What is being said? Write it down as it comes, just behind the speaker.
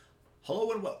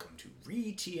Hello and welcome to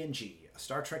Re-TNG, a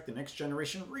Star Trek The Next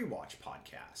Generation rewatch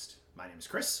podcast. My name is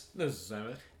Chris. This is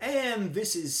Emmett. And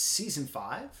this is Season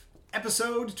 5,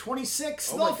 Episode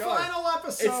 26, Oh the my God. final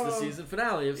episode. It's the season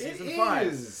finale of Season 5.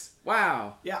 It is.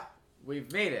 Wow. Yeah.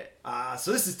 We've made it.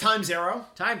 So this is Time Zero.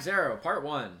 Time Zero, Part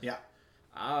 1. Yeah.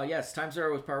 Yes, Time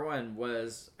Zero was Part 1.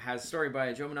 Has story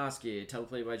by Joe Menosky,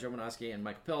 teleplay by Joe Menosky and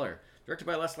Michael Piller, directed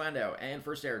by Les Landau, and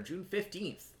first aired June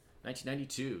 15th,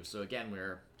 1992. So again,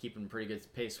 we're keeping pretty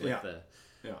good pace with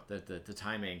the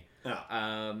timing.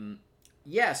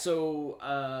 Yeah. So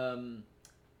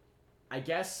I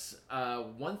guess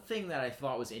one thing that I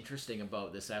thought was interesting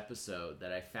about this episode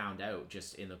that I found out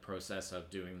just in the process of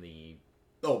doing the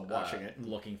watching it.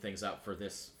 looking things up for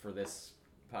this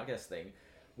podcast thing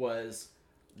was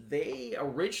they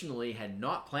originally had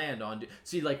not planned on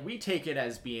we take it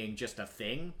as being just a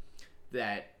thing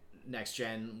that Next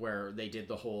Gen where they did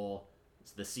the whole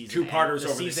the season two-parters the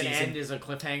over season the season end is a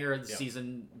cliffhanger, the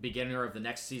season beginner of the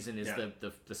next season is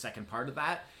the second part of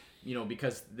that,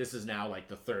 because this is now like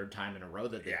the third time in a row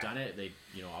that they've done it. They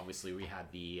obviously we had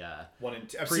the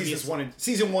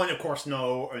season one, of course,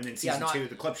 and then season 2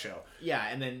 the clip show,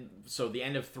 and then so the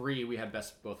end of 3 we had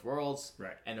Best of Both Worlds,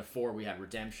 right? End of 4 we had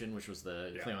Redemption, which was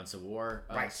the Klingon Civil War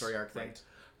story arc thing.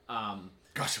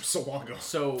 Gosh, it was so long ago.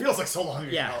 So it feels like so long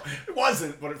ago. Yeah. It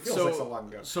wasn't, but it feels like so long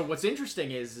ago. So what's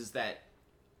interesting is that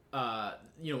and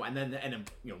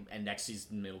next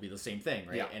season it'll be the same thing,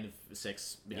 right? Yeah. End of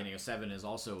 6, beginning of 7 is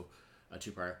also a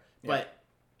 2-part. But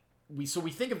we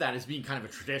think of that as being kind of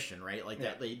a tradition, right? Like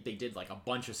that they did like a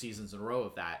bunch of seasons in a row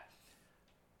of that.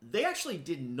 They actually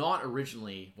did not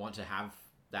originally want to have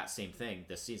that same thing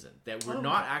this season. That we're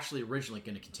not actually originally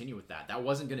going to continue with that. That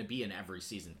wasn't going to be an every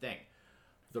season thing.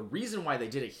 The reason why they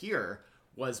did it here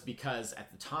was because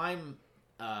at the time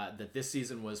that this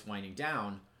season was winding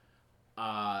down,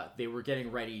 they were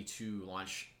getting ready to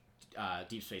launch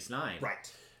Deep Space Nine.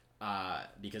 Right.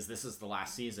 Because this is the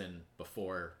last season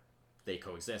before they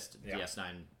coexist. Yeah.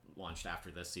 DS9 launched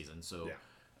after this season. So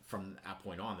from that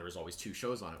point on, there was always 2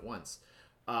 shows on at once.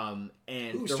 And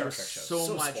there was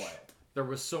so much... Spoiled. There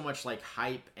was so much like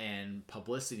hype and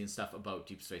publicity and stuff about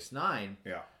Deep Space Nine.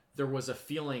 Yeah. There was a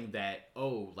feeling that,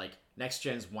 Next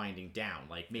Gen's winding down.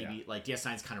 Like, maybe,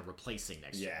 DS9's kind of replacing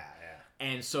Next Gen. Yeah.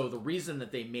 And so the reason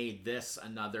that they made this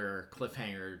another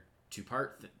cliffhanger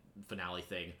 2-part finale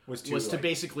thing was to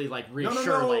basically,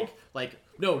 reassure,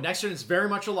 no, Next Gen is very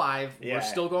much alive. Yeah. We're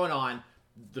still going on.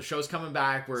 The show's coming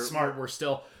back. We're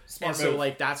still... Smart and move.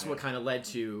 so, that's what kind of led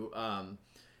to...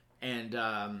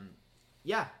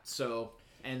 So...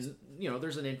 And,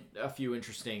 there's a few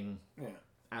interesting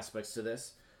aspects to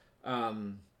this.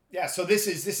 So this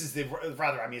is this is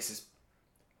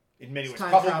in many ways time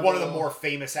probably travel. one of the more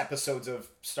famous episodes of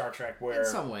Star Trek where In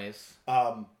some ways.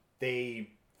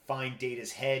 they find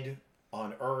Data's head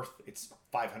on Earth. It's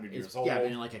 500 years old. Yeah,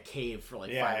 in like a cave for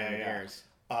 500 years.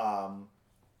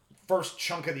 First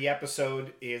chunk of the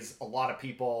episode is a lot of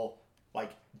people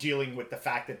dealing with the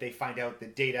fact that they find out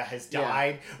that Data has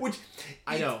died, which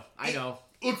I know.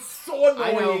 It's so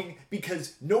annoying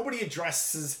because nobody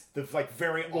addresses the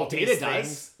very obvious Data things.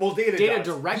 does. Well, Data does.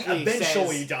 directly He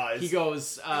eventually says, does. He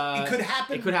goes, it could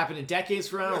happen. It could happen in decades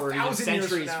from now, or even 1,000 years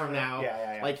centuries from now.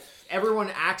 Yeah. Everyone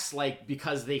acts like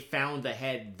because they found the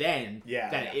head then,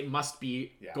 that it must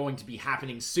be going to be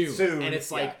happening soon. And it's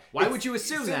why would you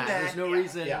assume that? There's no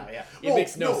reason. It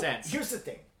makes no sense. Here's the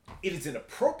thing. It is an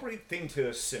appropriate thing to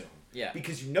assume. Yeah.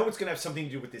 Because it's going to have something to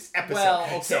do with this episode. Well,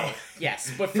 okay. So, yes,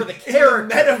 but for the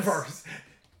characters, metaverse.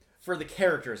 For the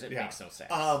characters, it makes no sense.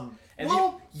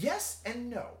 Yes and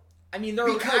no. I mean, they're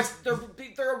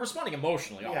responding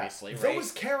emotionally, obviously, right?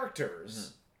 Those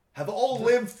characters have all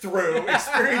lived through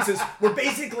experiences where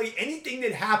basically anything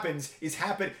that happens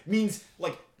means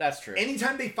that's true.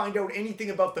 Anytime they find out anything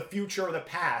about the future or the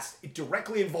past, it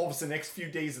directly involves the next few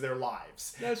days of their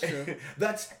lives. That's true.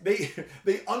 They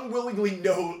unwillingly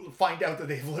find out that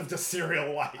they've lived a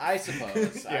serial life. I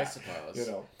suppose.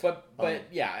 But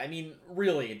I mean,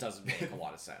 really, it doesn't make a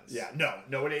lot of sense.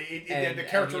 The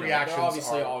character reactions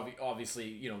are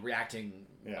obviously reacting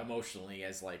emotionally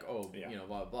as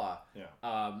blah blah.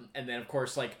 And then of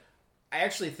course I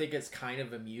actually think it's kind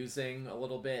of amusing a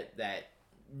little bit that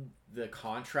the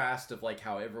contrast of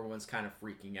how everyone's kind of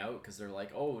freaking out because they're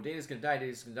like, oh, Data's gonna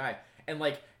die, and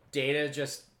Data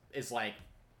just is for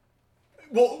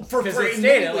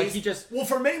Data, ways,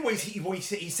 for many ways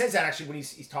he says that actually when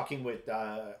he's talking with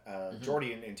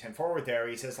Geordi in 10 Forward there,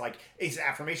 he says it's an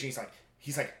affirmation.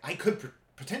 He's like I could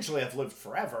potentially have lived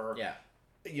forever.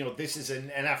 This is an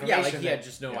affirmation. He had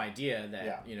just no idea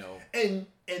that and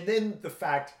then the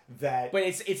fact that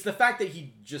it's the fact that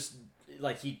he just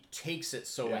like he takes it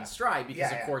so in stride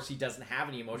because of course he doesn't have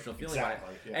any emotional feeling about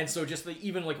it. And so just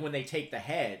even like when they take the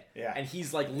head and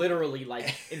he's like literally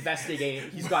like investigating,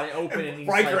 he's got it open and he's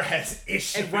Riker like, has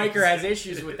issues. And Riker has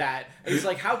issues with that. And he's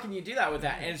like, how can you do that with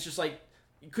that? And it's just like,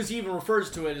 because he even refers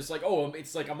to it as like, oh,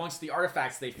 it's like amongst the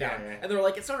artifacts they found. And they're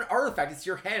like, it's not an artifact, it's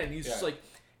your head. And he's just like,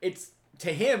 it's,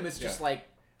 to him, it's just like,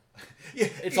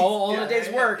 it's all a day's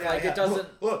work. Like, it doesn't...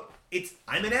 Look,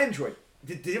 I'm an android.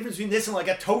 The difference between this and like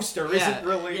a toaster isn't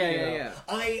really... Yeah.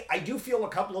 I do feel a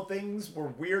couple of things were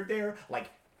weird there. Like,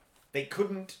 they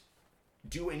couldn't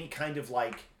do any kind of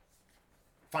like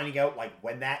finding out like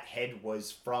when that head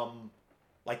was from,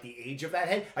 like the age of that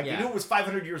head. Like, they knew it was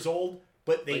 500 years old,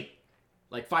 but they...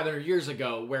 Like 500 years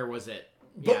ago, where was it?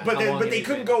 But they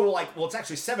couldn't go like, well, it's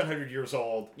actually 700 years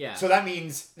old. Yeah. So that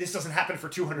means this doesn't happen for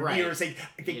 200 years. They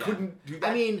couldn't do that.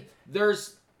 I mean,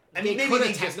 they could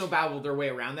have technobabbled their way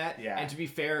around that. Yeah. And to be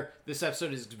fair, this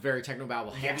episode is very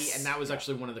technobabble heavy, and that was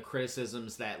actually one of the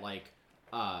criticisms that like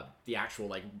the actual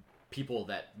like people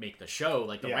that make the show,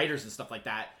 like the writers and stuff like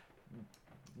that,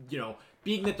 you know,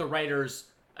 being that the writers.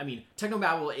 I mean,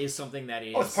 technobabble is something that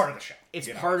is... it's part of the show. It's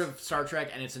part of Star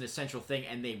Trek, and it's an essential thing,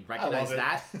 and they recognize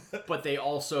that. But they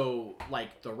also,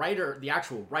 like, the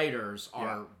actual writers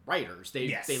are writers.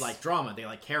 They like drama. They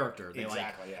like character. They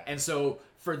And so,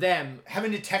 for them...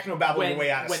 having to technobabble your way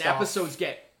out of stuff. When episodes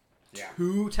get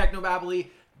too technobabbly,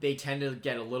 they tend to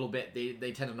get a little bit...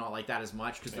 They tend to not like that as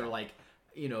much, because they're like,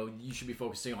 you know, you should be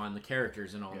focusing on the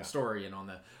characters and on the story and on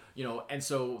the... You know, and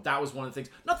so that was one of the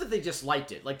things. Not that they just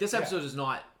liked it. Like, this episode is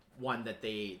not one that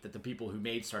the people who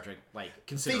made Star Trek like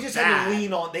consider. They just bad. had to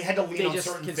lean on. They had to lean they on just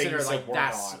certain consider things. Like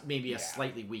that's maybe a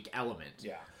slightly weak element.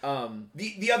 Yeah.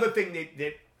 The other thing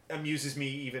that amuses me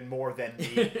even more than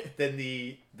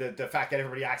the fact that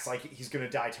everybody acts like he's going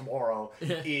to die tomorrow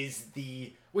is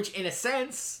the. Which, in a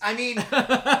sense... I mean, look,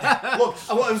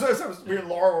 me and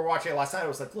Laura were watching it last night. I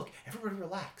was like, look, everybody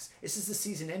relax. This is the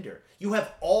season ender. You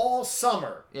have all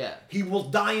summer. Yeah. He will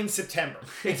die in September.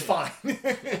 It's fine.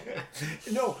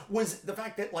 No, was the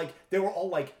fact that, like, they were all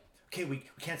like, okay, we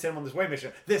can't send him on this way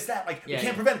mission. This, that, like, we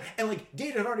can't prevent it. And, like,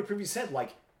 Data had already previously said,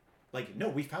 like, no,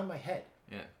 we found my head.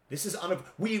 Yeah. This is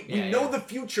we know the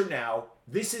future now.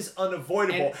 This is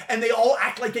unavoidable. And they all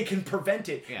act like they can prevent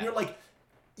it. Yeah. And you're like...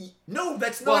 no,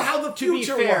 that's not how the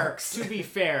future works. To be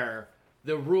fair,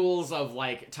 the rules of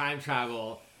like time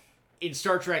travel in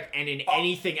Star Trek and in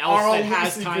anything else that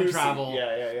has time travel.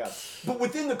 Yeah. But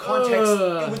within the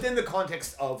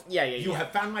context of you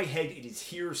have found my head, it is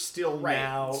here still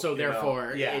now. So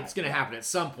therefore, it's going to happen at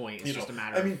some point. It's just a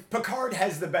matter. I mean, Picard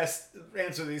has the best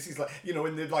answer to this. He's like,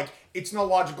 and they're like, it's not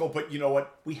logical, but you know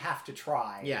what? We have to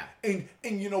try. Yeah. And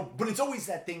but it's always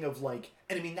that thing of like,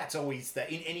 and I mean, that's always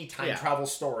in any time travel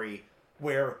story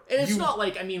where it's not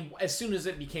like, I mean, as soon as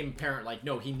it became apparent, like,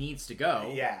 no, he needs to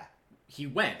go. Yeah. He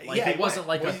went. Like, it wasn't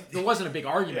like there wasn't a big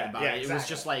argument about it. Exactly. It was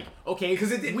just like, okay,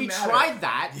 because we tried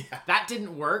that. Yeah. That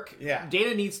didn't work. Yeah.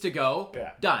 Data needs to go.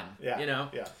 Yeah. Done. Yeah. You know?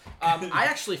 Yeah. I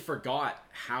actually forgot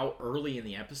how early in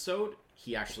the episode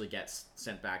he actually gets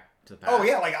sent back to the past. Oh,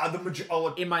 yeah. Like,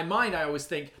 in my mind, I always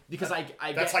think, because I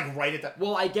that's like right at that...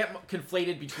 Well, I get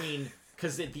conflated between...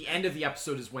 Because at the end of the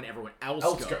episode is when everyone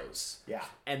else goes. Yeah.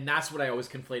 And that's what I always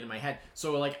conflate in my head.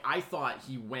 So, like, I thought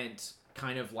he went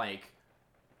kind of like...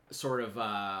 sort of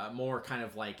more kind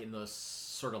of like in the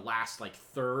sort of last like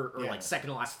third or like second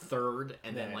to last third,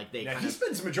 and then like they he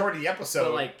spends the majority of the episode,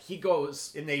 but like he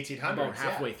goes in the 1800s about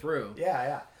halfway through.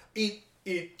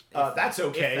 That's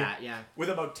okay. With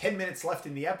about 10 minutes left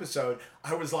in the episode,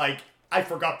 I was like, I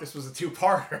forgot this was a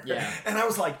two-parter. Yeah. And I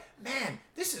was like, man,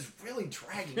 this is really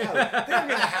dragging out. They're going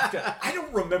to have to... I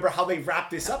don't remember how they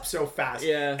wrapped this up so fast.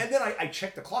 Yeah. And then I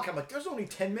checked the clock. I'm like, there's only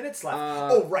 10 minutes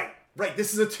left. Right,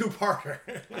 this is a two-parter.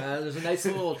 There's a nice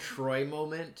little Troy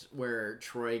moment where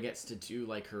Troy gets to do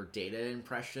like her Data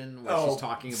impression where she's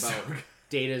talking about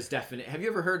Data's definition. Have you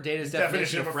ever heard Data's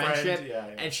definition of friendship? Yeah.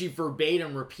 And she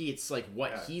verbatim repeats like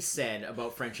what he said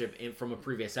about friendship from a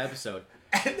previous episode.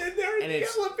 And then they're in the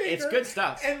elevator. It's good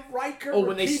stuff. And Riker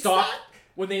when they stop,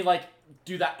 when they like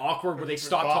do that awkward where they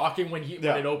stop talking when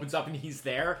it opens up and he's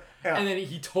there. Yeah. And then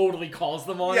he totally calls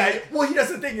them on it. Well, he does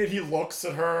the thing that he looks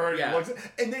at her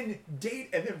and then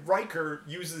Riker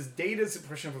uses Data's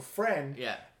impression of a friend.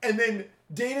 Yeah. And then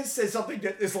Data says something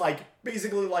that is like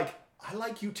basically like, I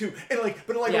like you too. And like,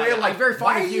 but like, I'm very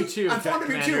fond of you too. I'm fond of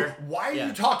you too. Why are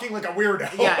you talking like a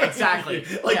weirdo? Yeah, exactly.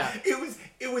 Like it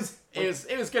was It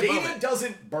was good. Data moment.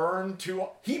 Doesn't burn too.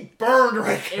 He burned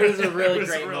right. It was a really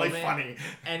great really moment. Funny.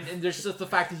 And there's just the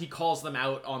fact that he calls them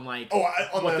out on like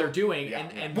on what they're doing, yeah,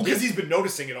 and because he's been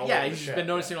noticing it all. Yeah, over he's shit. been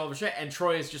noticing all the shit, and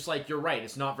Troy is just like, "You're right.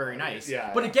 It's not very nice."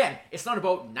 Yeah, but again, it's not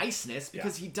about niceness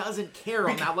because he doesn't care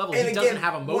on that level. He doesn't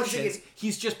have emotions.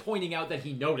 He's just pointing out that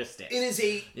he noticed it. It is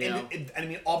I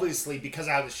mean, obviously, because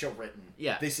I have the show written.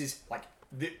 Yeah, this is like.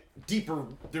 Deeper.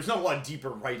 There's not a lot of deeper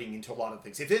writing into a lot of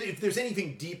things. If there's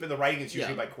anything deep in the writing, it's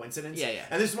usually by coincidence. Yeah.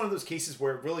 And this is one of those cases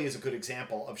where it really is a good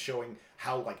example of showing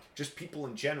how, like, just people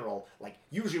in general, like,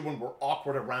 usually when we're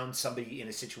awkward around somebody in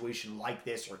a situation like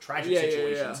this or tragic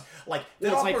situations, like,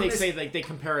 well, it's like they say, like, they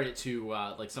compare it to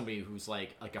like somebody who's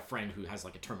like a friend who has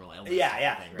like a terminal illness.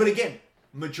 Yeah. Thing, right? But again,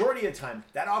 majority of the time,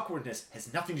 that awkwardness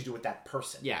has nothing to do with that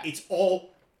person. Yeah. It's all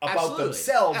about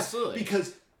themselves. Absolutely.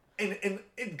 Because And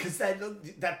because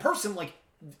that person, like,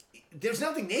 there's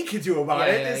nothing they can do about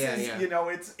it. This is, you know,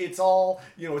 it's all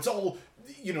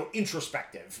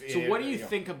introspective. So what do you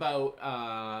think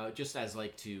about just as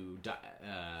like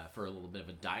for a little bit of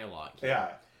a dialogue here,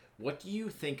 yeah, what do you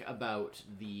think about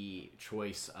the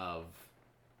choice of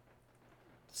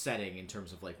setting in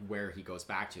terms of like where he goes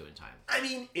back to in time? I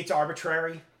mean, it's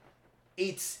arbitrary.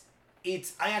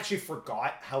 I actually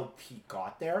forgot how he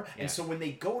got there, and so when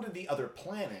they go to the other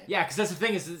planet, because that's the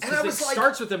thing is, it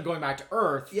starts with them going back to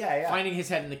Earth, finding his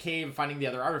head in the cave, finding the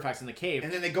other artifacts in the cave,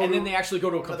 and then they actually go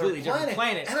to a completely different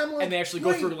planet, and I'm like, and they actually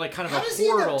go through like kind of a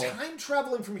portal. How does he end up time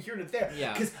traveling from here to there?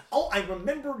 Yeah, because I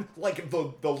remembered like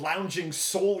the lounging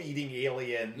soul eating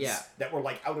aliens that were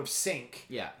like out of sync.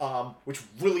 Yeah, which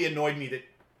really annoyed me that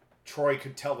Troy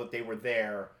could tell that they were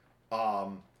there,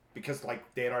 because like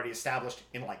they had already established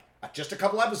in like. Just a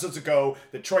couple episodes ago,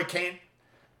 that Troy can't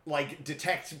like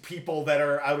detect people that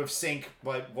are out of sync,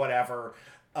 but whatever.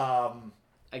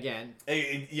 Again,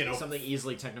 you know, something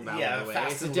easily technical. Yeah,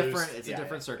 it's a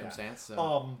different circumstance. Yeah.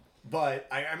 So. But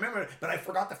I remember, but I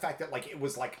forgot the fact that like it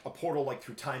was like a portal like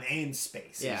through time and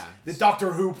space. Yeah, the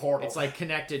Doctor Who portal. It's like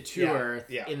connected to Earth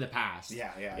in the past.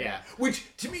 Yeah. Which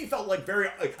to me felt like very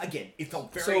it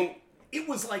felt very. It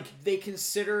was like they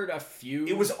considered a few.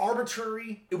 It was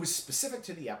arbitrary. It was specific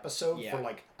to the episode for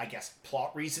like I guess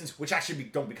plot reasons, which actually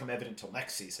don't become evident till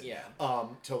next season. Yeah.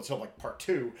 Till like part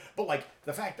 2. But like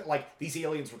the fact that like these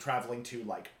aliens were traveling to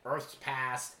like Earth's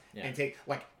past and take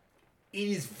like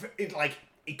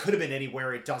it could have been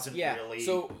anywhere. It doesn't really.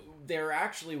 So there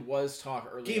actually was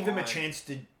talk early. Gave them a chance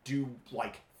to do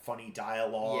like funny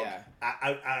dialogue.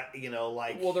 Yeah. You know,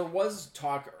 like. Well, there was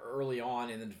talk early on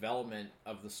in the development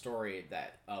of the story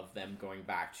of them going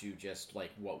back to just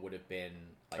like what would have been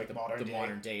like the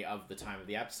modern day of the time of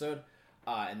the episode,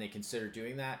 and they considered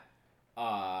doing that.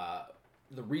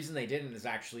 The reason they didn't is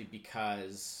actually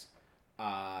because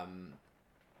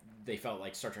they felt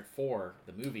like Star Trek IV,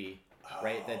 the movie,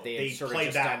 right, that they had sort of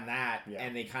just done that,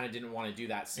 and they kind of didn't want to do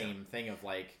that same thing of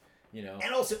like, you know.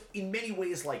 And also, in many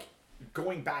ways, like,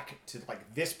 going back to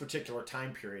like this particular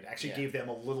time period actually gave them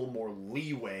a little more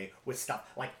leeway with stuff.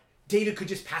 Like Data could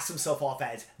just pass himself off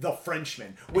as the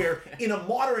Frenchman, where in a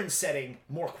modern setting,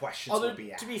 more questions would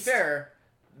be asked. To be fair,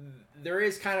 there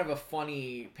is kind of a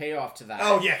funny payoff to that.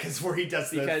 Oh yeah, because where he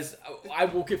does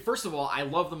first of all, I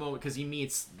love the moment because he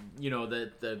meets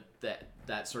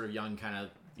that sort of young kind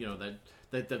of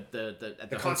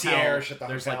the concierge hotel, at the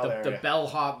there's hotel like the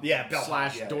bellhop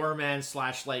 / doorman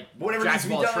 / like whatever jack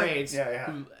of all trades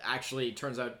who actually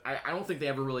turns out I don't think they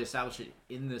ever really established it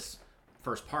in this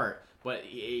first part, but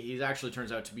he actually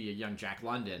turns out to be a young Jack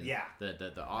London,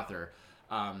 the author,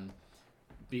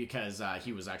 because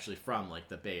he was actually from like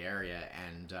the Bay Area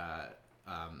and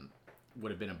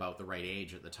would have been about the right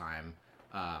age at the time.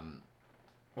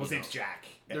 His name's Jack.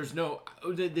 There's no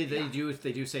they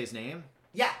do say his name.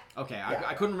 Yeah. Okay,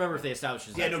 I couldn't remember if they established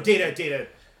his Data.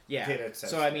 Yeah. Data says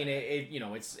so I mean,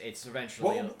 it's eventually.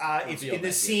 Well, it's in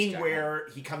the scene where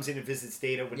he comes in and visits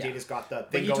Data when Data's got the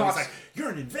thing going. He's like,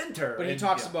 "You're an inventor." But he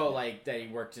talks about like that he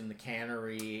worked in the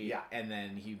cannery, and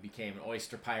then he became an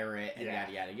oyster pirate, and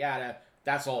yada yada yada.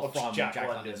 That's all from Jack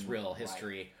London's real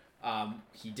history. Right.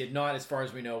 He did not, as far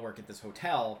as we know, work at this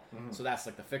hotel, so that's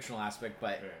like the fictional aspect.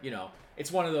 But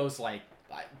it's one of those like.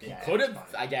 He could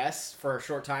have, I guess, for a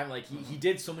short time. Like he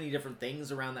did so many different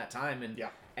things around that time,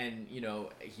 and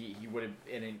he would have,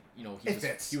 and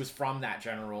he was from that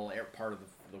general part of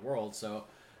the world, so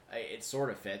it sort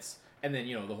of fits. And then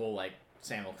the whole like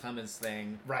Samuel Clemens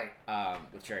thing, right?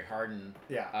 With Jerry Hardin,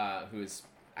 who has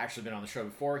actually been on the show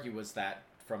before. He was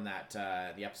from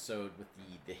the episode with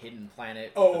the hidden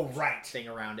planet. Thing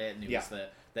around it, and it was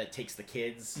that takes the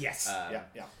kids. Yes.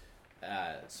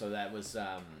 So that was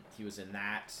he was in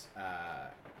that,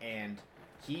 and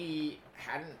he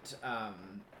hadn't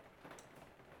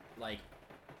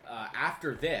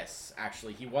after this,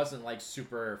 actually, he wasn't like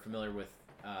super familiar with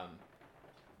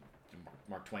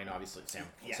Mark Twain. Obviously,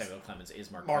 Samuel Clemens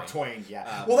is Mark Twain.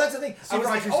 Yeah. Well, that's the thing. I was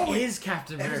like, oh, is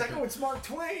Captain America? And I was like, oh, it's Mark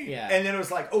Twain. Yeah. And then it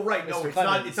was like, oh, right, no, it's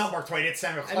not. It's not Mark Twain. It's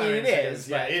Samuel Clemens. I mean, it is.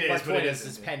 Yeah, it is. Mark Twain it is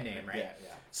his pen name, right? Yeah.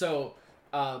 So,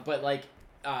 but like,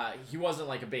 he wasn't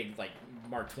like a big like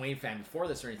Mark Twain fan before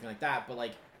this or anything like that. But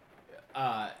like,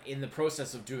 in the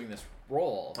process of doing this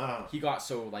role, he got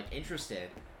so like interested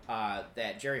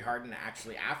that Jerry Hardin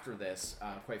actually after this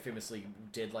quite famously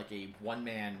did like a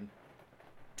one-man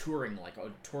touring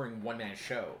one-man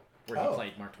show where he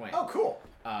played Mark Twain. Oh, cool.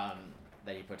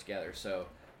 That he put together. So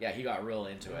yeah, he got real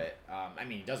into it. I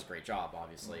mean, he does a great job.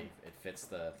 Obviously, it fits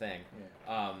the thing.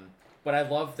 Yeah. But I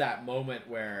love that moment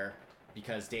where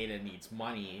because Data needs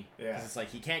money, because it's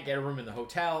like he can't get a room in the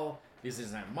hotel. Because he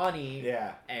doesn't have money,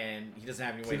 and he doesn't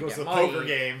have any way to get money poker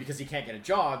game. Because he can't get a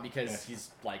job because he's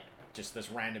like just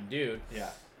this random dude.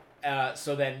 Yeah.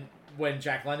 So then when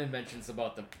Jack London mentions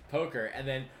about the poker, and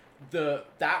then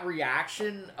that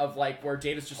reaction of like where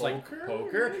Data's just like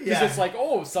poker, because it's like,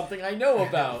 oh, something I know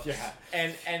about.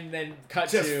 And then cut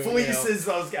just to fleaces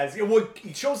those guys. Well,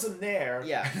 he shows them there.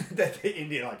 Yeah. That the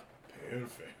Indian like.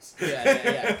 Face.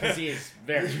 Yeah, because he is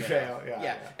very pale.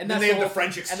 Yeah. And that's they have the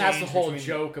French exchange. And that's the whole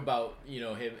joke about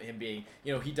him being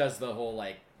he does the whole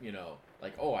like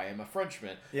oh, I am a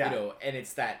Frenchman. And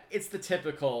it's the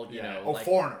typical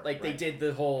foreigner. Like they did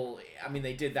the whole. I mean,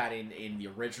 they did that in the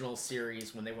original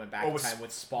series when they went back in time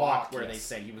with Spock, where they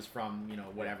said he was from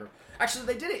whatever. Actually,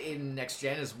 they did it in Next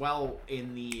Gen as well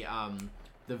in the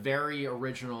very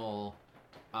original.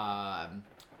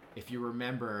 If you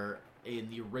remember.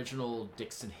 In the original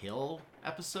Dixon Hill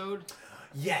episode,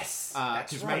 yes,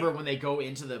 because remember when they go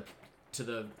into the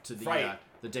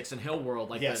Dixon Hill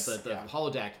world, like the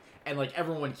holodeck, and like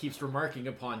everyone keeps remarking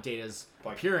upon Data's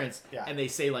appearance, and they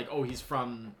say like, oh, he's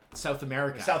from South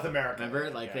America.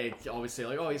 Remember, like they always say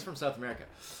like, oh, he's from South America.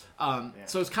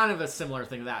 So it's kind of a similar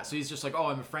thing to that. So he's just like, oh,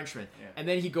 I'm a Frenchman, and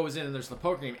then he goes in and there's the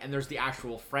poker game, and there's the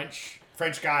actual French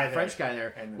guy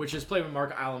there, which is played by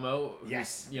Mark Alamo,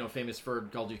 who's famous for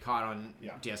Gul Dukat on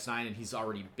DS9, and he's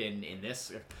already been in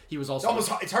this. He was also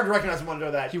it's hard to recognize him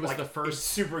under that. He was the first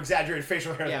super exaggerated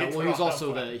facial hair. Yeah, well, he was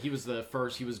also he was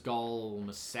Gul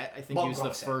Macet. I think he was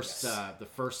the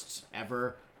first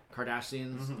ever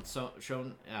Kardashian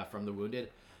shown from The Wounded,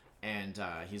 and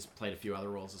he's played a few other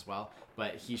roles as well.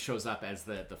 But he shows up as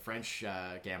the French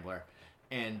gambler,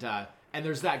 and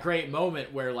there's that great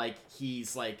moment where like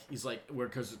he's like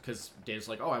because Data's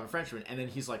like, oh, I'm a Frenchman, and then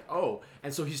he's like, oh,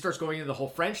 and so he starts going into the whole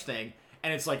French thing,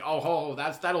 and it's like, oh,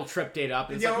 that'll trip Data up.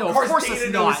 And it's like, no, of course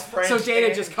it's not. So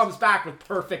Data just comes back with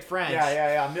perfect French.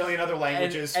 Yeah, a million other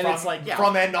languages and from, it's like,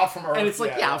 from and not from Earth. And it's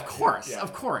like, of course,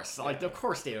 like of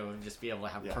course Data would just be able to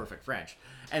have perfect French.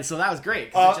 And so that was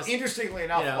great. Interestingly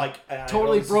enough,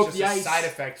 totally broke the ice. Side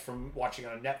effect from watching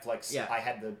on Netflix. Yeah.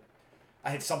 I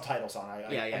had subtitles on.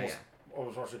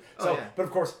 But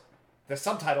of course, the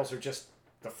subtitles are just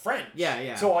the French.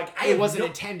 Yeah. So like, it wasn't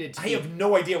intended to. I have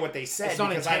no idea what they said. It's not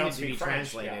because intended I don't to be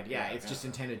French. translated. It's just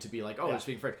intended to be like, oh, they're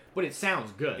speaking French, but it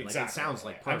sounds good. Exactly. Like it sounds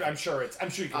like perfect. I'm sure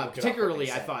you can look particularly,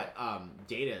 it up I thought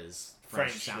Data's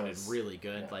French sounded really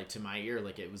good. Like to my ear,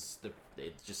 like it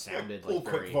just sounded like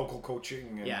quick vocal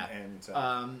coaching.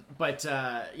 But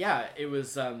it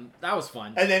was that was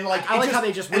fun. And then I like how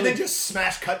they just really, and then just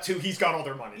smash cut to he's got all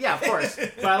their money. Yeah, of course.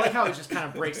 But I like how it just kind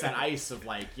of breaks that ice of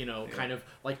like kind of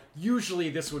like usually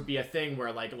this would be a thing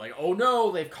where like oh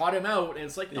no, they've caught him out, and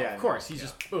it's like no, of course he's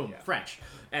just boom French,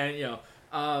 and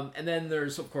and then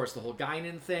there's of course the whole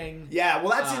Guinan thing. Yeah,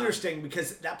 well that's interesting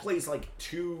because that plays like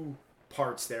two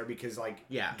parts there because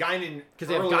Guinan, because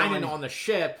they have Guinan on the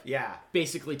ship,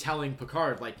 basically telling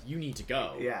Picard like you need to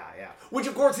go, which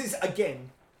of course is again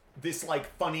this like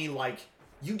funny like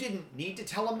you didn't need to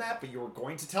tell him that but you were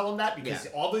going to tell him that because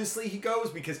obviously he goes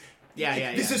because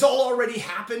this has all already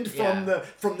happened from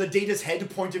the Data's head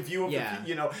point of view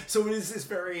of so it is this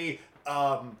very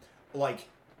like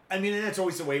I mean and that's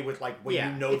always the way with like when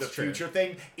you know the future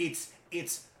thing it's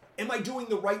am I doing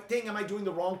the right thing? Am I doing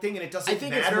the wrong thing? And it doesn't matter. I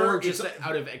think it's more just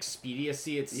out of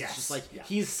expediency. It's just like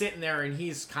he's sitting there and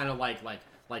he's kind of like,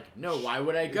 no, why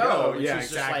would I go? And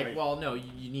she's just like, well, no,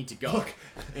 you need to go. Look,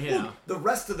 the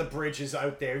rest of the bridge is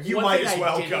out there. You might as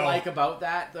well go. One thing I didn't like about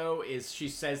that, though, is she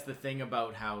says the thing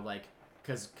about how, like,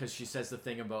 because she says the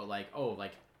thing about, like, oh,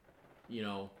 like,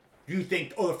 you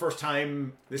think, the first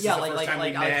time this is the first time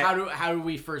we met. How do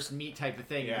we first meet type of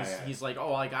thing. He's like,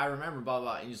 oh, like I remember, blah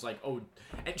blah, and he's like, oh,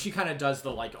 and she kind of does the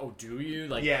like, oh, do you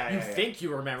like you think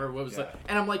you remember what was like,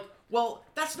 and I'm like, Well,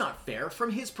 that's not fair.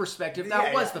 From his perspective,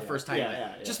 that was the first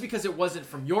time. Just because it wasn't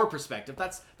from your perspective,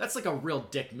 that's like a real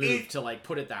dick move to like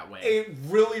put it that way. It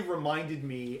really reminded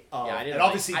me of... Yeah, I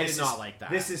did not like that.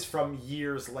 This is from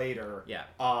years later. Yeah.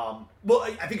 Well,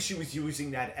 I think she was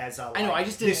using that as a... Like, I know, I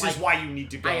just didn't this is why you need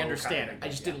to go. I understand. Kind of I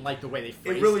just didn't like the way they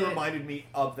phrased it. It really reminded me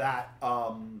of that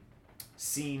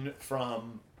scene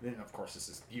from... And of course, this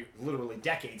is literally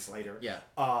decades later. Yeah.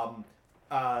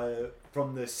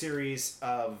 From the series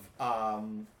of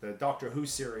the Doctor Who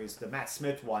series, the Matt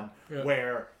Smith one,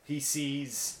 where he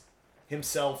sees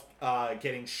himself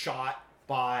getting shot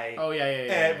by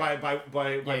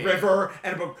by River,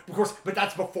 and of course, but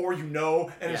that's before you know,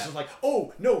 and it's just like,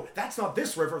 oh no, that's not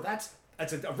this River, that's a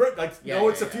like no,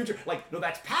 it's the future, like no,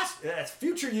 that's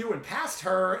future you and past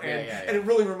her, and it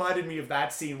really reminded me of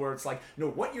that scene where it's like, no,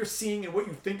 what you're seeing and what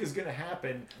you think is going to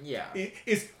happen,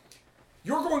 is.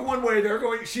 You're going one way,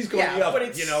 she's going the other.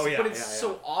 But it's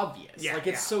so obvious. Like,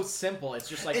 it's so simple. It's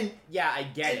just like, I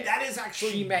get it. And that is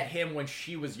actually... She met him when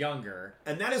she was younger.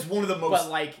 And that is one of the most... But,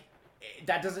 like,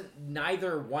 that doesn't...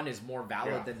 Neither one is more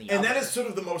valid than the other. And that is sort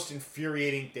of the most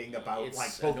infuriating thing about, it's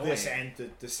like, both annoying. this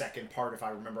and the second part, if I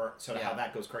remember sort of how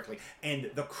that goes correctly. And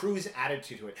the crew's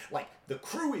attitude to it. Like, the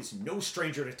crew is no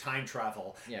stranger to time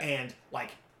travel. And,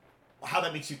 like, how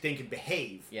that makes you think and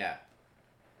behave. Yeah.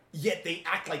 Yet they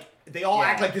act like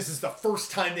act like this is the first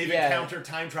time they've encountered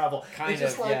time travel. Kind it's of,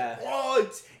 just like, oh,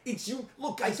 it's you.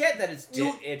 Look, I get that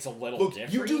it's a little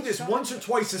different. You do this once or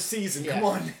twice a season. Come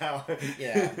on now.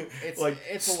 Yeah, it's like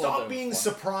it's stop being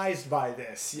surprised by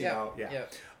this. You know.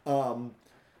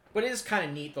 But it is kind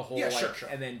of neat, the whole, sure.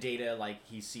 And then Data, like,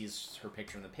 he sees her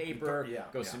picture in the paper,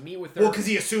 goes to meet with her. Well, because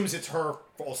he assumes it's her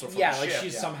also from the ship.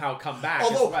 She's somehow come back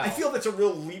Although, as well. I feel that's a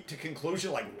real leap to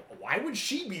conclusion, like, why would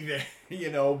she be there,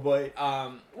 but...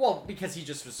 well, because he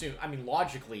just assumed, I mean,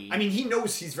 logically... I mean, he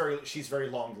knows she's very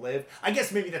long-lived. I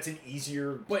guess maybe that's an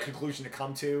easier conclusion to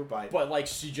come to, but... But, like,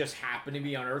 she just happened to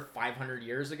be on Earth 500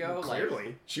 years ago? Well,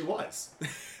 clearly, she was.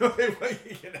 Right.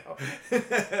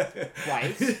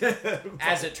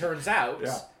 As it turns out.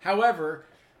 Yeah. However,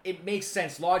 it makes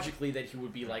sense logically that he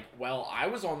would be like, well, I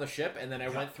was on the ship, and then I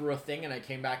went through a thing, and I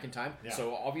came back in time. Yeah.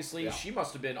 So, obviously, she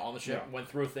must have been on the ship, went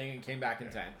through a thing, and came back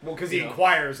in time. Well, because he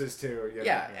inquires as to...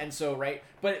 and so, right?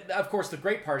 But, of course, the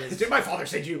great part is... Did my father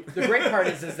send you? The great part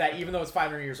is that even though it's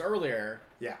 500 years earlier...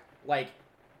 Yeah. Like,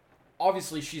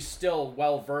 obviously, she's still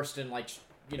well-versed in, like,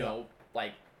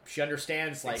 like, she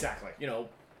understands, like... Exactly.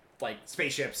 Like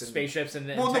spaceships and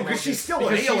well, no, because she's still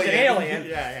an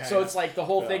alien. So it's like the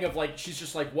whole thing of like she's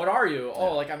just like, what are you?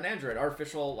 Oh, like I'm an android,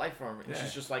 artificial life form. And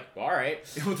she's just like, all right.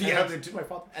 To my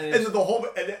father. And the whole.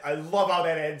 And I love how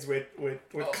that ends with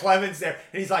Clemens there,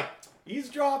 and he's like,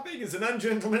 eavesdropping is an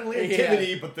ungentlemanly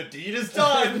activity, but the deed is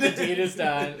done. The deed is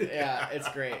done. Yeah, it's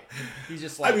great. He's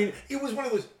just like. I mean, it was one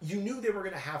of those. You knew they were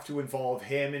going to have to involve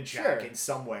him and Jack in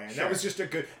some way, and that was just a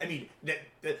good. I mean,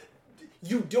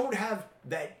 you don't have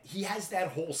that. He has that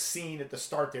whole scene at the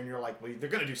start there, and you're like, well, they're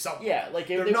going to do something. Yeah, like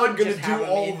they're not going to do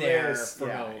all this. For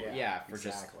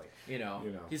exactly.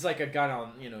 He's like a gun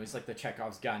on. He's like the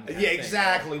Chekhov's gun. Yeah,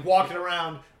 exactly. Right? Walking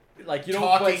around. Like you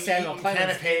don't put Samuel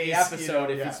Clemens in the episode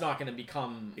if it's not going to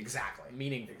become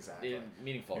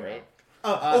meaningful, right?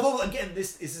 Although again,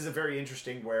 this is a very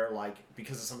interesting where like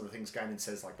because of some of the things Guinan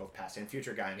says, like both past and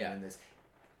future Guinan in this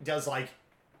does like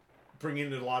bring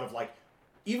in a lot of like.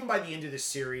 Even by the end of this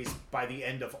series, by the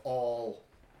end of all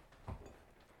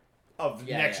of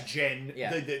Next Gen,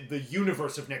 the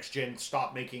universe of Next Gen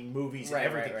stopped making movies and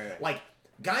everything. Right. Like,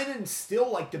 Guinan's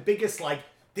still, like, the biggest, like,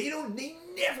 they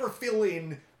never fill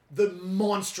in the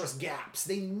monstrous gaps.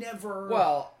 They never...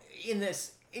 Well, in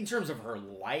terms of her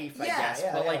life, I guess.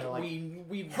 But,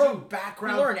 her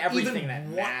background... We learn everything that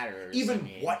matters.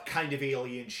 What kind of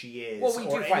alien she is. Well, we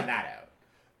do find that out.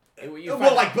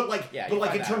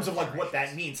 But in terms of like what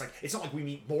that means, like it's not like we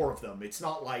meet more of them. It's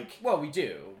not like we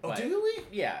do. Oh, do we?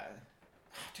 Yeah.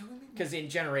 Do we? Because in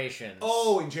Generations.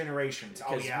 Oh, in Generations.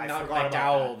 Oh yeah, I forgot about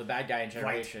McDowell, the bad guy in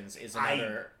Generations, is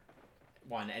another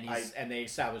one, and they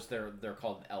established they're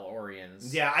called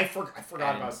El-Orians. Yeah, I forgot a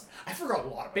lot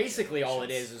about. Basically, all it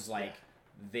is like.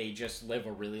 They just live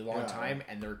a really long time,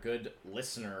 and they're good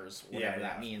listeners, whatever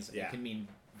that means. It can mean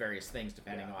various things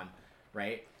depending on,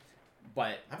 right?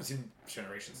 But I haven't seen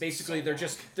Generations. Basically, they're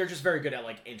just very good at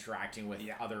like interacting with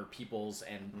other peoples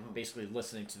and basically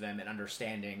listening to them and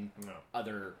understanding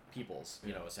other peoples,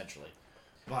 essentially.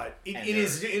 But it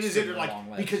is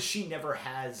like because she never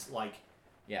has like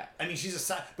I mean she's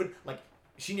a but like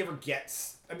she never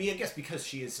gets. I mean, I guess because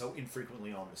she is so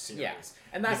infrequently on the series. Yeah,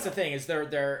 and that's the thing is their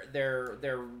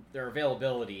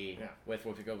availability with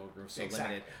Whoopi Goldberg was so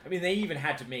limited. I mean, they even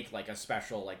had to make like a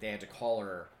special, like they had to call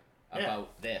her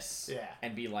about this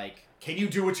and be like, "Can you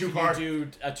do a two-part? Can you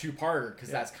do a two-parter?" Because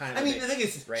that's kind of. I mean, the thing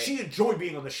is, she enjoyed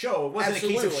being on the show. It wasn't a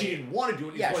case of she didn't want to do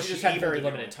it. Yeah, she just had very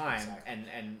limited time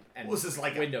and this is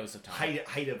like windows of time.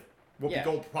 Height of Whoopi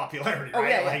Goldberg popularity. Oh, right?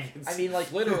 Yeah. I mean,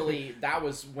 like literally, that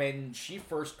was when she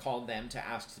first called them to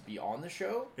ask to be on the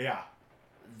show. Yeah.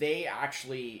 They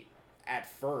actually, at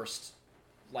first,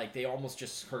 like they almost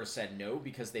just sort of said no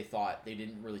because they thought they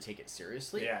didn't really take it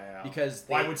seriously. Yeah. Because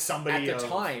why would somebody at the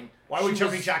time? Why would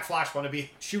Jumping Jack Flash want to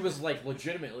be? She was like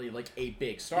legitimately like a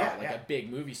big star, a big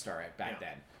movie star back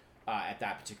then, at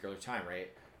that particular time,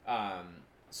 right?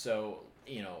 So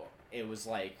it was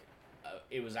like.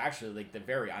 It was actually like the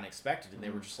very unexpected, and they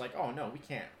were just like, "Oh no, we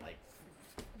can't. Like,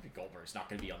 Goldberg's not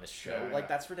going to be on this show. Like,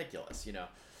 that's ridiculous,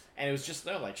 And it was just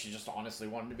like she just honestly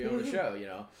wanted to be on the show,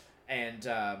 And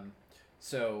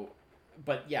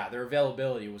but yeah, their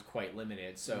availability was quite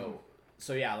limited. So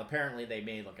yeah, apparently they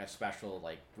made like a special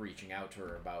like reaching out to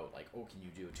her about like, oh, can you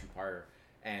do a two-parter?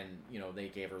 And they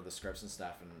gave her the scripts and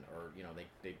stuff, or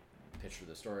they pitched her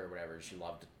the story or whatever. She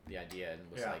loved the idea and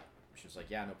was like, she was like,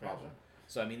 yeah, no problem.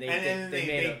 So I mean,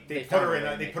 they put her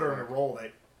in a role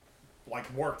that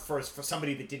like worked for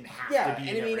somebody that didn't have to be.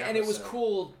 And I mean, and it was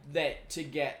cool that to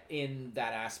get in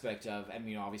that aspect of. I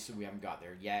mean, obviously we haven't got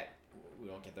there yet. We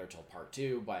won't get there till part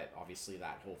 2, but obviously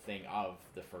that whole thing of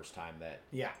the first time that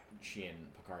she and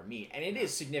Picard meet, and it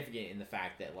is significant in the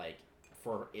fact that like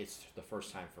it's the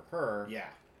first time for her. Yeah.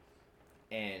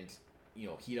 And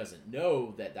he doesn't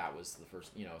know that was the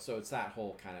first, so it's that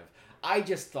whole kind of, I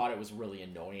just thought it was really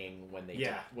annoying when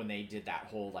they did that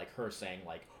whole, like, her saying,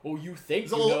 like, oh, you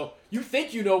think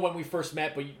you know when we first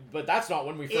met, but that's not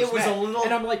when we first met.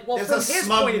 And I'm like, well, from his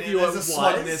point of view, it was.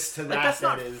 Smugness to that. Like, that's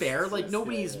not fair. Like,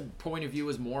 nobody's point of view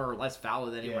is more or less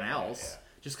valid than anyone else.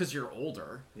 Just because you're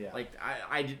older. Yeah. Like,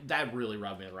 that really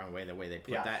rubbed me the wrong way, the way they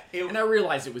put that. And I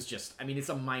realized it was just, I mean, it's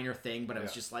a minor thing, but I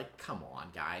was just like, come on,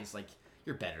 guys. Like,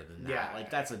 you're better than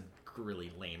that. That's a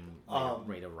really lame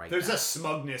way to write. There's a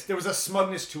smugness. There was a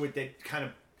smugness to it that kind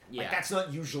of like that's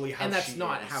not usually how. And that's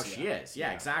not how she is.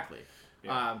 Yeah, exactly.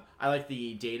 Yeah. I like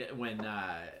the data when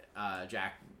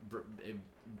Jack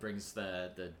brings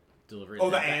the delivery. Oh,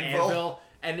 the anvil.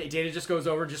 And Data just goes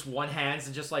over just one hands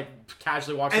and just like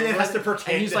casually walks and over. And then has to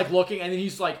pretend. And he's like looking, and then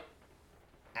he's like,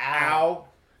 "Ow."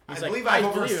 He's I believe I've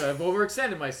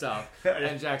overextended myself.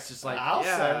 And Jack's just like,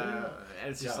 yeah. And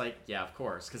it's just like, yeah, of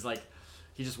course. Because, like,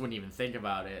 he just wouldn't even think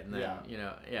about it. And then,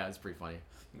 it's pretty funny.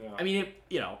 Yeah. I mean,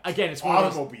 again, it's one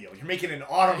automobile. You're making an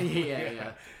automobile.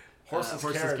 Yeah.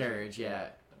 Horseless carriage. Yeah.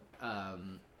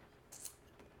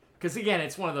 Because, again,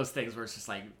 it's one of those things where it's just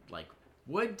like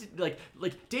what?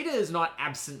 Like, Data is not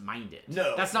absent-minded.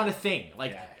 No. That's not a thing.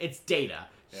 Like, it's Data.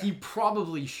 Yeah. He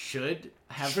probably should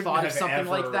have thought of something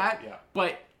like that.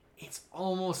 But it's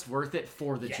almost worth it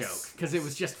for the joke because it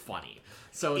was just funny.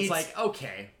 So it's like,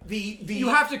 okay, you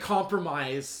have to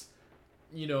compromise.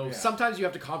 Sometimes you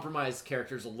have to compromise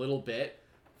characters a little bit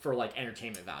for like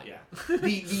entertainment value. Yeah.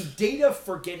 the Data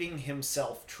forgetting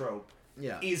himself trope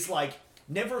is like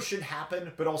never should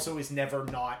happen, but also is never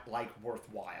not like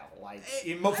worthwhile. Like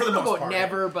for the most part,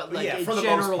 never, but like it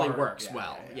generally works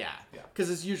well. Yeah, because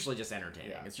it's usually just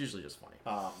entertaining. It's usually just funny.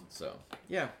 So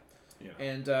yeah. Yeah.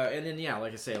 And then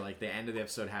like I say, like the end of the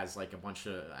episode has like a bunch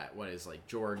of what is like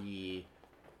Geordi.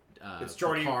 It's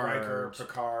Geordi, Riker,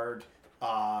 Picard,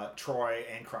 Troy,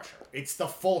 and Crusher. It's the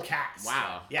full cast.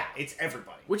 Wow. Yeah, it's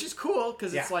everybody. Which is cool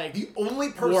because it's like the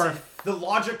only person, Worf. The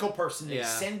logical person to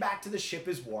send back to the ship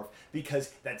is Worf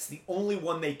because that's the only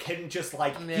one they can just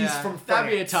like. He's from France.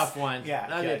 That'd be a tough one. Yeah,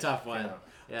 that'd be a tough one.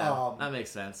 Yeah, that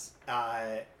makes sense.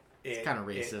 It's kind of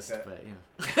racist, but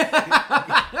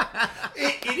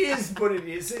it is, but it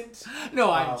isn't.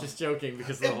 No, I'm just joking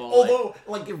because the whole although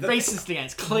racist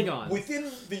stance, Klingons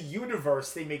within the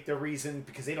universe, they make their reason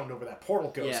because they don't know where that portal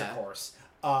goes. Of course,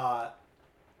 my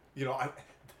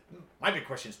big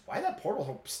question is why did that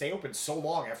portal stay open so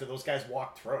long after those guys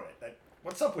walked through it? Like,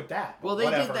 what's up with that? Well, they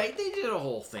did a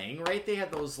whole thing, right? They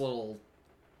had those little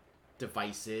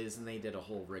devices and they did a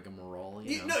whole rigmarole.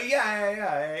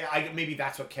 Maybe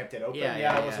that's what kept it open.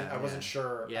 I wasn't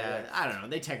sure. Yeah, I don't know.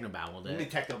 They technobabbled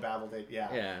it.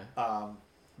 Yeah.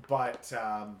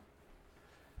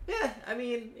 I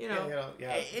mean,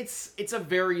 it's a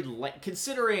very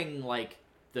considering like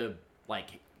the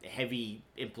heavy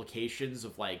implications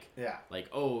of like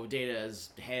oh, Data's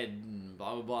head and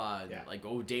blah blah blah, and like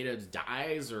oh, Data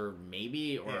dies or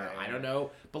maybe I don't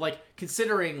know, but like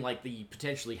considering like the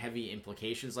potentially heavy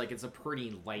implications, like it's a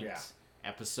pretty light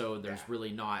episode. There's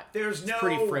really not. There's no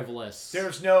pretty frivolous.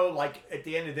 There's no like at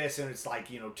the end of this, and it's like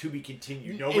to be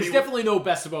continued. It's definitely no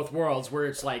Best of Both Worlds where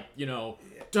it's like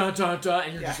dun dun dun,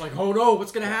 and you're just like, oh no,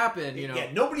 what's gonna happen?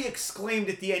 Yeah, nobody exclaimed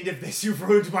at the end of this, "You've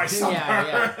ruined my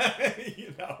summer."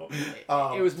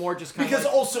 It was more just kind because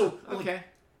of like, also okay.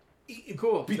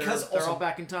 Cool. Because they're all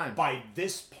back in time. By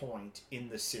this point in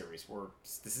the series,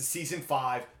 this is season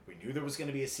 5, we knew there was going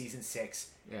to be a season 6.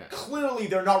 Yeah. Clearly,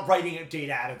 they're not writing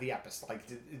Data out of the episode,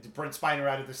 like Brent Spiner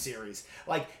out of the series.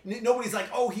 Like nobody's like,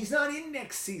 oh, he's not in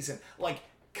next season. Like,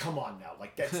 come on now,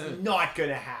 like that's not going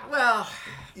to happen. Well,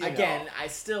 again, I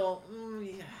still,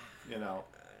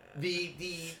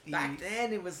 the back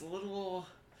then it was a little.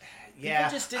 Yeah,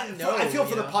 people just didn't know. I feel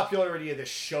for the popularity of the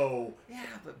show. Yeah,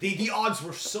 but the odds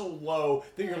were so low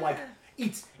that you're like,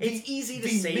 it's easy to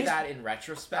say that in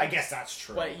retrospect. I guess that's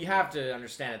true. But you have to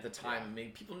understand at the time. I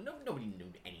mean, nobody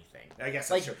knew anything. I guess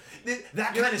that's true.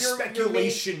 That kind of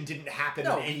speculation didn't happen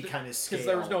on any kind of scale. Because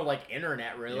there was no like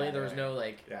internet really. There was no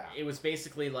like. Yeah. It was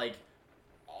basically like.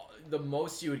 The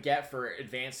most you would get for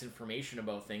advanced information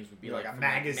about things would be like a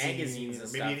magazine, magazines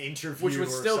and maybe stuff, an interview, which would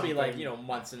still something. be like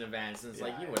months in advance, and it's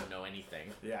like you wouldn't know anything.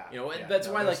 Yeah, that's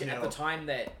why like at the time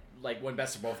that like when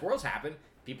Best of Both Worlds happened,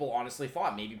 people honestly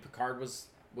thought maybe Picard was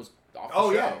off the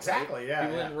show. Yeah, exactly. Right? Yeah,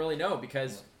 people didn't really know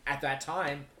because at that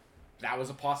time that was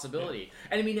a possibility,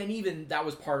 and I mean, and even that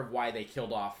was part of why they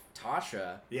killed off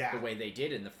Tasha the way they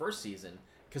did in the first season,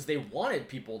 because they wanted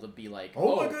people to be like,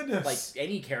 oh my goodness, like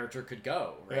any character could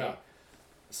go, right? Yeah.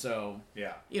 So,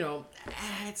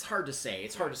 it's hard to say.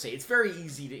 It's very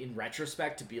easy to, in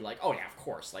retrospect, to be like, oh yeah, of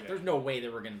course. Like, there's no way they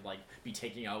were going to, like, be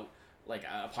taking out, like,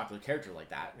 a popular character like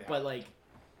that. Yeah. But, like,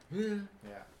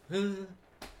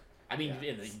 I mean,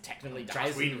 he technically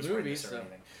dies in the movie, so.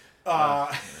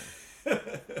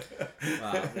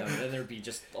 Then there'd be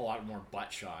just a lot more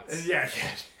butt shots. Yeah.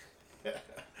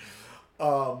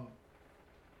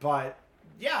 But,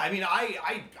 yeah, I mean,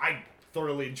 I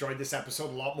thoroughly enjoyed this episode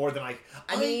a lot more than I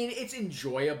mean, it's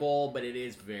enjoyable, but it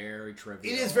is very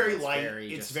trivial. It is very light.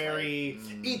 It's very...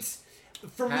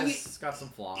 For me... It's got some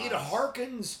flaws. It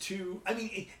harkens to... I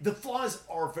mean, the flaws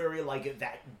are very, like,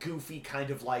 that goofy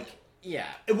kind of, like... Yeah.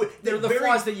 They're the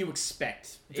flaws that you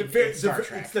expect in Star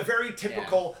Trek. It's the very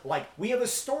typical, like, we have a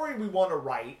story we want to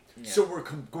write, so we're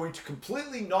going to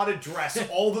completely not address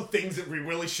all the things that we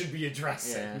really should be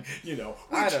addressing. Which,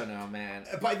 I don't know, man.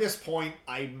 By this point,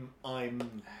 I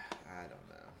don't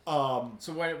know.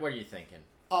 So what are you thinking?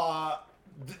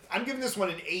 I'm giving this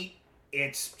one an 8.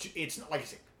 It's not, like I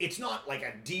said, it's not like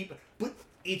a deep, but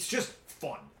it's just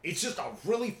fun. It's just a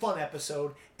really fun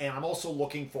episode, and I'm also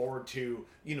looking forward to,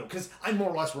 because I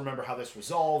more or less remember how this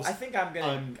resolves. I think I'm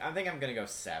gonna go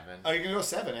 7. Oh, you're gonna go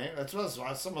 7, eh? That's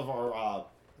some of our.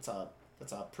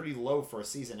 That's a pretty low for a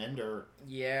season ender.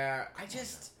 Yeah, I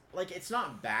just like it's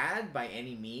not bad by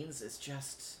any means. It's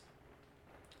just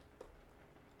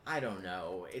I don't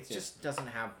know. It just doesn't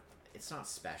have. It's not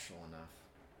special enough.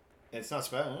 It's not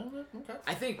special. Okay.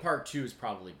 I think part 2 is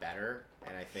probably better,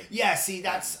 and I think. Yeah. See,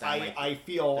 I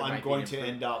feel I'm going to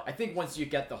end up. I think once you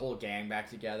get the whole gang back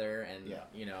together, and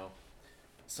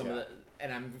some of the,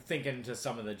 and I'm thinking to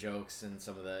some of the jokes and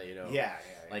some of the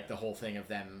like the whole thing of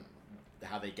them,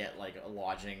 how they get like a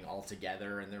lodging all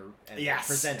together, and they're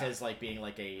present as like being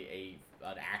like an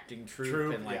acting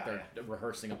troupe, and like they're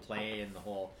rehearsing a play, and the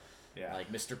whole. Yeah.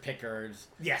 Like Mr. Pickard.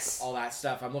 Yes. All that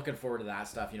stuff. I'm looking forward to that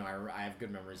stuff. I have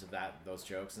good memories of those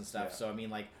jokes and stuff. Yeah. So, I mean,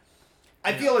 like...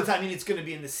 I feel it's going to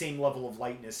be in the same level of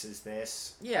lightness as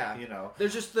this. Yeah.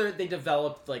 There's just... They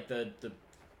developed, like, the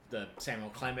Samuel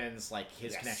Clemens, like,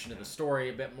 his connection to the story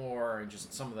a bit more, and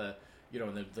just some of the,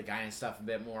 the guy and stuff a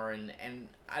bit more, and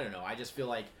I don't know. I just feel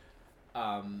like,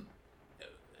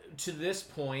 to this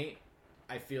point,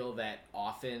 I feel that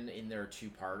often in their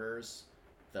two-parters,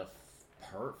 the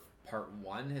part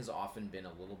 1 has often been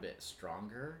a little bit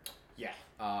stronger. Yeah.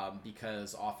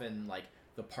 Because often, like,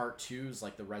 the part 2s,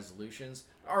 like, the resolutions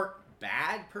aren't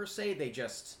bad, per se.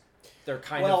 They're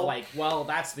kind of like, well,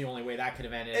 that's the only way that could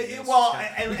have ended.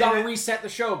 We gotta reset the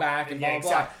show back, and blah, blah,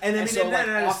 blah. And I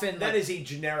mean, often that is a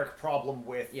generic problem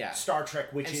with Star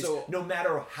Trek, which is, no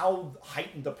matter how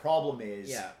heightened the problem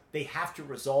is, they have to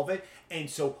resolve it. And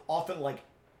so often, like,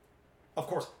 of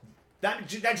course... That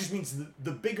just means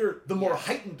the more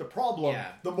heightened the problem,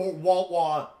 the more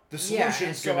wah-wah the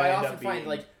solution's going to end up being. So I often find,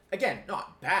 like, again,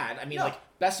 not bad. I mean, like,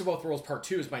 Best of Both Worlds Part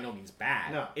 2 is by no means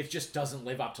bad. No. It just doesn't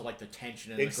live up to, like, the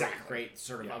tension and the great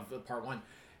sort of part 1.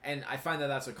 And I find that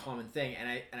that's a common thing,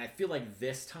 and I feel like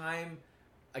this time,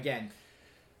 again,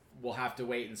 we'll have to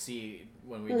wait and see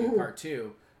when we do part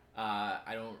 2.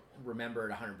 I don't remember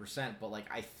it 100%, but like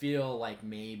I feel like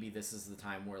maybe this is the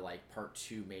time where like part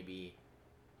 2 maybe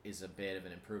is a bit of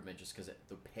an improvement, just because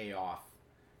the payoff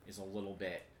is a little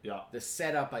bit. Yeah. The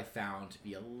setup I found to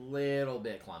be a little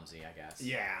bit clumsy, I guess.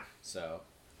 Yeah. So,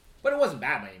 but it wasn't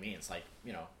bad by any means. Like,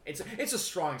 you know, it's a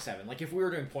strong 7. Like if we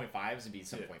were doing 0.5s, it'd be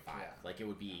 7.5. Yeah. Like it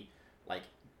would be like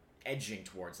edging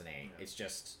towards an 8. Yeah. It's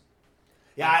just.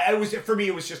 Yeah, for me.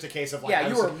 It was just a case of like, I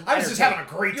was just having a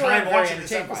great time watching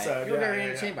this episode. You were very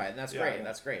entertained by it, and that's great. Yeah.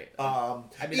 That's great. I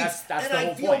mean, that's the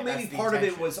whole point. I feel maybe part of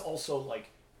it was also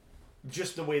like,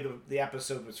 just the way the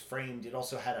episode was framed. It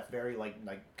also had a very like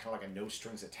kind of like a no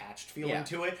strings attached feeling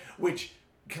to it, which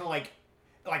kind of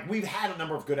like we've had a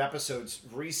number of good episodes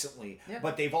recently,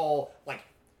 but they've all like.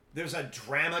 There's a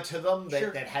drama to them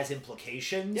that has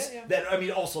implications. Yeah. That I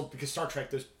mean, also because Star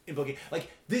Trek, there's implications. Like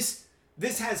this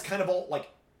has kind of all like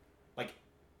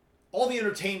all the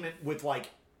entertainment with like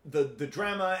the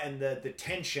drama and the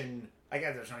tension. I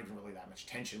guess there's not even really that much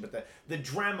tension, but the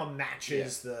drama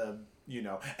matches the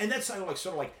and that's sort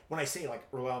of like when I say like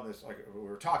early on this, like we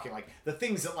were talking, like the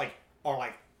things that like are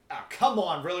like come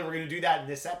on, really we're gonna do that in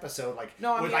this episode, like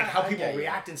with like how people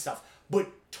react and stuff, but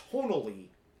tonally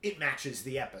it matches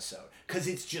the episode because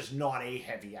it's just not a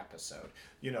heavy episode,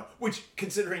 which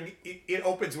considering it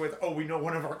opens with, we know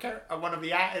one of our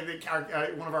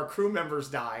crew members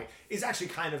die is actually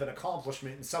kind of an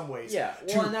accomplishment in some ways. Yeah,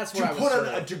 well, and that's what to put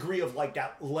a degree of like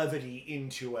that levity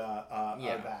into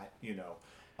that,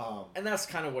 and that's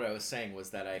kind of what I was saying, was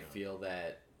that I feel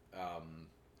that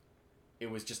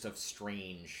it was just a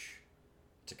strange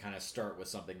to kind of start with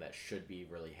something that should be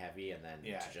really heavy, and then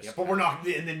to just but we're not,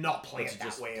 and then not play it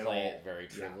that way at all. Play it very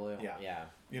trivially. Yeah.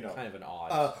 Kind of an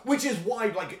odd. Which is why,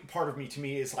 like, part of me to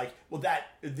me is like, well, that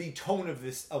the tone of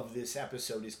this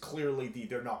episode is clearly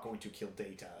they're not going to kill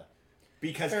Data,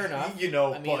 because fair enough.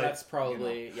 I mean, that's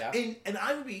probably And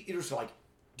I would be interested, like,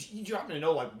 do you happen to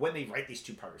know, like, when they write these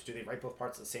 2-parters? Do they write both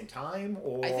parts at the same time,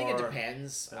 or? I think it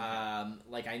depends. Okay.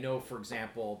 Like, I know, for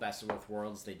example, Best of Both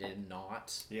Worlds, they did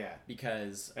not. Yeah.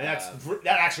 Because... And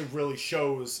that actually really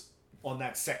shows on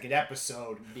that second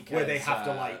episode, where they have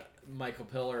to, like... Michael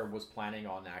Piller was planning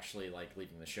on actually, like,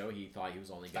 leaving the show. He thought he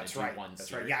was only going to do one season.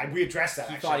 That's right. Yeah, we addressed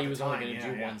that, He thought he was only going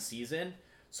to do one season,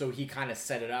 so he kind of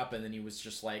set it up, and then he was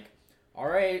just like... All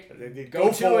right,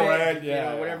 go for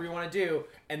it. Whatever you want to do.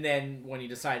 And then when he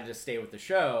decided to stay with the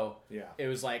show, it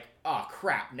was like, oh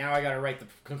crap! Now I got to write the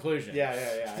conclusion.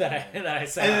 That I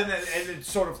said. And then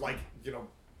sort of like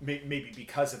maybe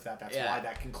because of that, that's why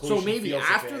that conclusion. So maybe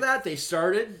after that they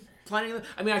started planning.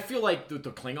 I mean, I feel like the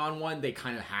Klingon one they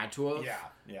kind of had to have.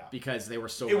 Yeah. Because they were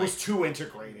so. It was too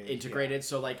integrated. Yeah.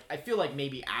 So like, I feel like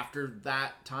maybe after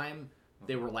that time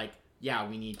they were like. Yeah,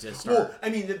 we need to start. Well, I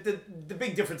mean, the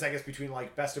big difference, I guess, between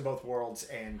like Best of Both Worlds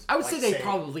and I would say they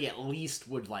probably at least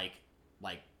would like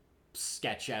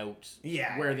sketch out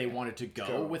where they wanted to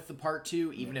go with the part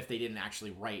 2, even if they didn't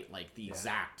actually write like the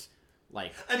exact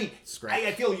like. I mean, script.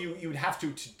 I feel you would have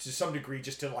to some degree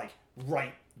just to like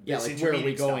write. This like where are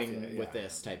we going with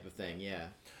this type of thing? Yeah.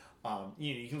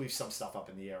 You can leave some stuff up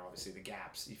in the air. Obviously, the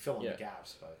gaps you fill in the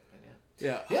gaps, but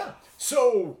yeah.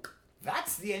 So.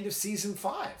 That's the end of season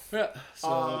 5. Yeah.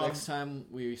 So next time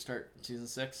we start season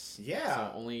 6. Yeah.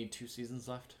 So only 2 seasons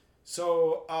left.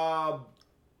 So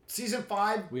season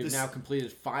 5. We've now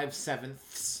completed 5/7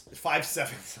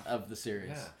 5/7 of the series.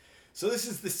 Yeah. So this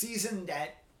is the season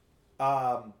that.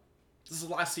 This is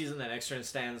the last season that Extra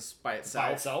stands by itself.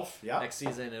 By itself. Yeah. Next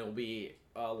season it will be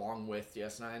along with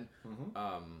DS9.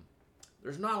 Mm-hmm.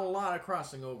 There's not a lot of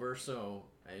crossing over, so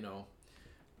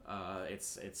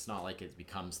it's not like it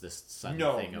becomes this sudden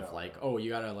thing of you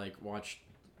gotta like watch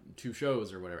 2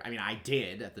 shows or whatever. I mean, I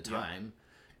did at the time,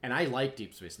 and I like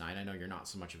Deep Space Nine. I know you're not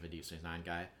so much of a Deep Space Nine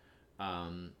guy.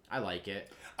 I like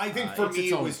it. I think for me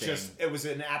it was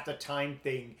an at the time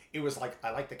thing. It was like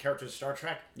I like the characters of Star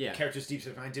Trek. Yeah. The characters of Deep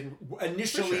Space Nine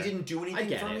didn't do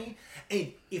anything for me.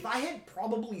 And if I had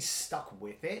probably stuck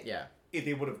with it, if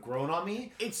they would have grown on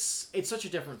me. It's such a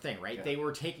different thing, right? Yeah. They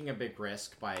were taking a big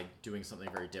risk by doing something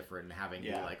very different and having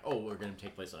be like, we're going to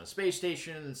take place on a space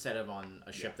station instead of on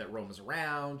a ship that roams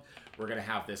around. We're going to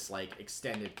have this like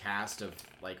extended cast of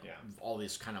like all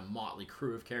these kind of motley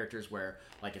crew of characters where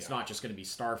like it's not just going to be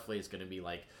Starfleet, it's going to be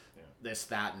like this,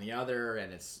 that, and the other,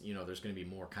 and it's there's going to be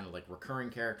more kind of like recurring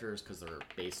characters because they're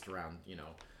based around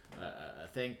a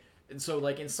thing. And so,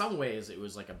 like, in some ways, it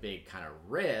was, like, a big kind of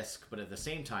risk, but at the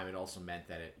same time, it also meant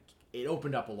that it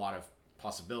opened up a lot of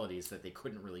possibilities that they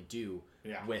couldn't really do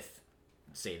with,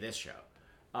 say, this show.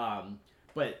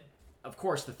 But of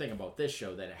course, the thing about this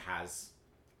show that it has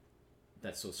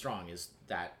that's so strong is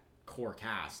that core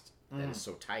cast that is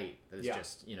so tight that it's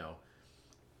just, you know,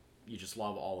 you just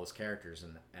love all those characters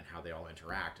and how they all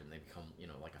interact and they become, you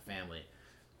know, like a family.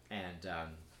 And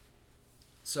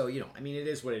so, you know, I mean, it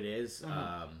is what it is.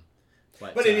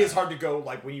 But it is hard to go,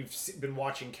 like, when you've been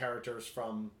watching characters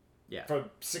from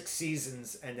 6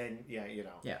 seasons and then, you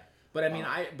know. Yeah. But I mean,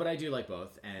 I do like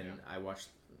both, and I watched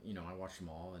them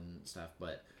all and stuff,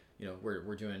 but, you know,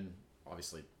 we're doing,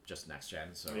 obviously, just Next Gen,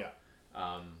 so. Yeah.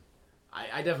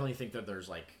 I definitely think that there's,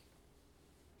 like,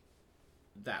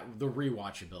 that the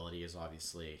rewatchability is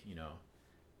obviously, you know,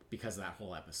 because of that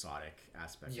whole episodic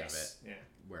aspect of it. Yeah.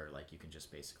 Where, like, you can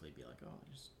just basically be like, oh,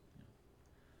 just, you know,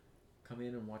 come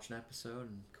in and watch an episode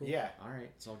and cool. Yeah. All right,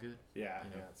 it's all good. Yeah,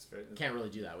 you know? it's good. Can't really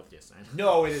do that with DS9.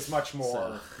 No, it is much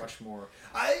more, much more.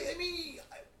 I mean,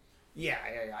 yeah.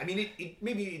 I mean, it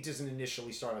maybe it doesn't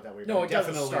initially start out that way. No, it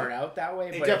doesn't start out that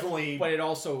way. But definitely, but it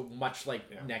also, much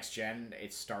like Next Gen,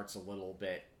 it starts a little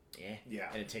bit, yeah,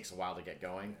 and it takes a while to get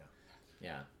going.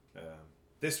 Yeah.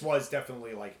 This was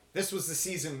definitely like, this was the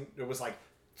season. It was like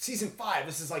season 5.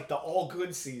 This is like the all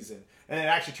good season, and it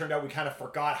actually turned out we kind of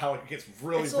forgot how it gets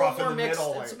really rough in the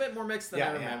middle. It's a bit more mixed than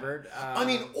I remembered. I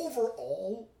mean,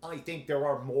 overall, I think there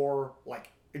are more,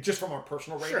 like, just from our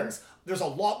personal ratings, there's a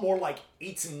lot more like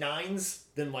 8s and 9s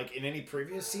than like in any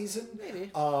previous season.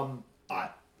 Maybe.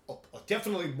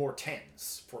 Definitely more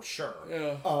 10s for sure.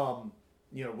 Yeah.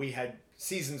 You know, we had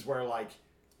seasons where, like,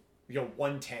 you know,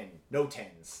 110, no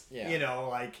 10s. Yeah. You know,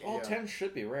 like, all 10s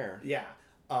should be rare. Yeah.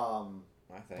 I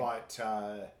think. But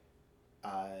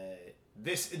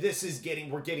this is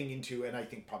we're getting into, and I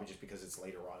think probably just because it's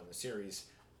later on in the series,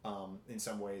 in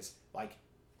some ways, like,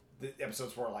 the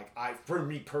episodes where, like, for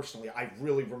me personally, I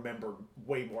really remember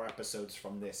way more episodes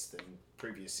from this than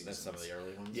previous seasons. Than some of the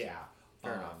early ones. Yeah.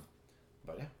 Fair enough.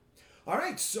 But yeah. All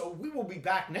right, so we will be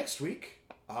back next week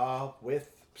with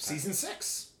season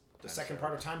 6, the second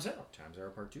part of Time Zero. Time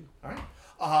Zero Part 2. All right.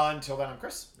 Until then, I'm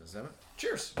Chris. This is Emmett.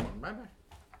 Cheers. Bye-bye.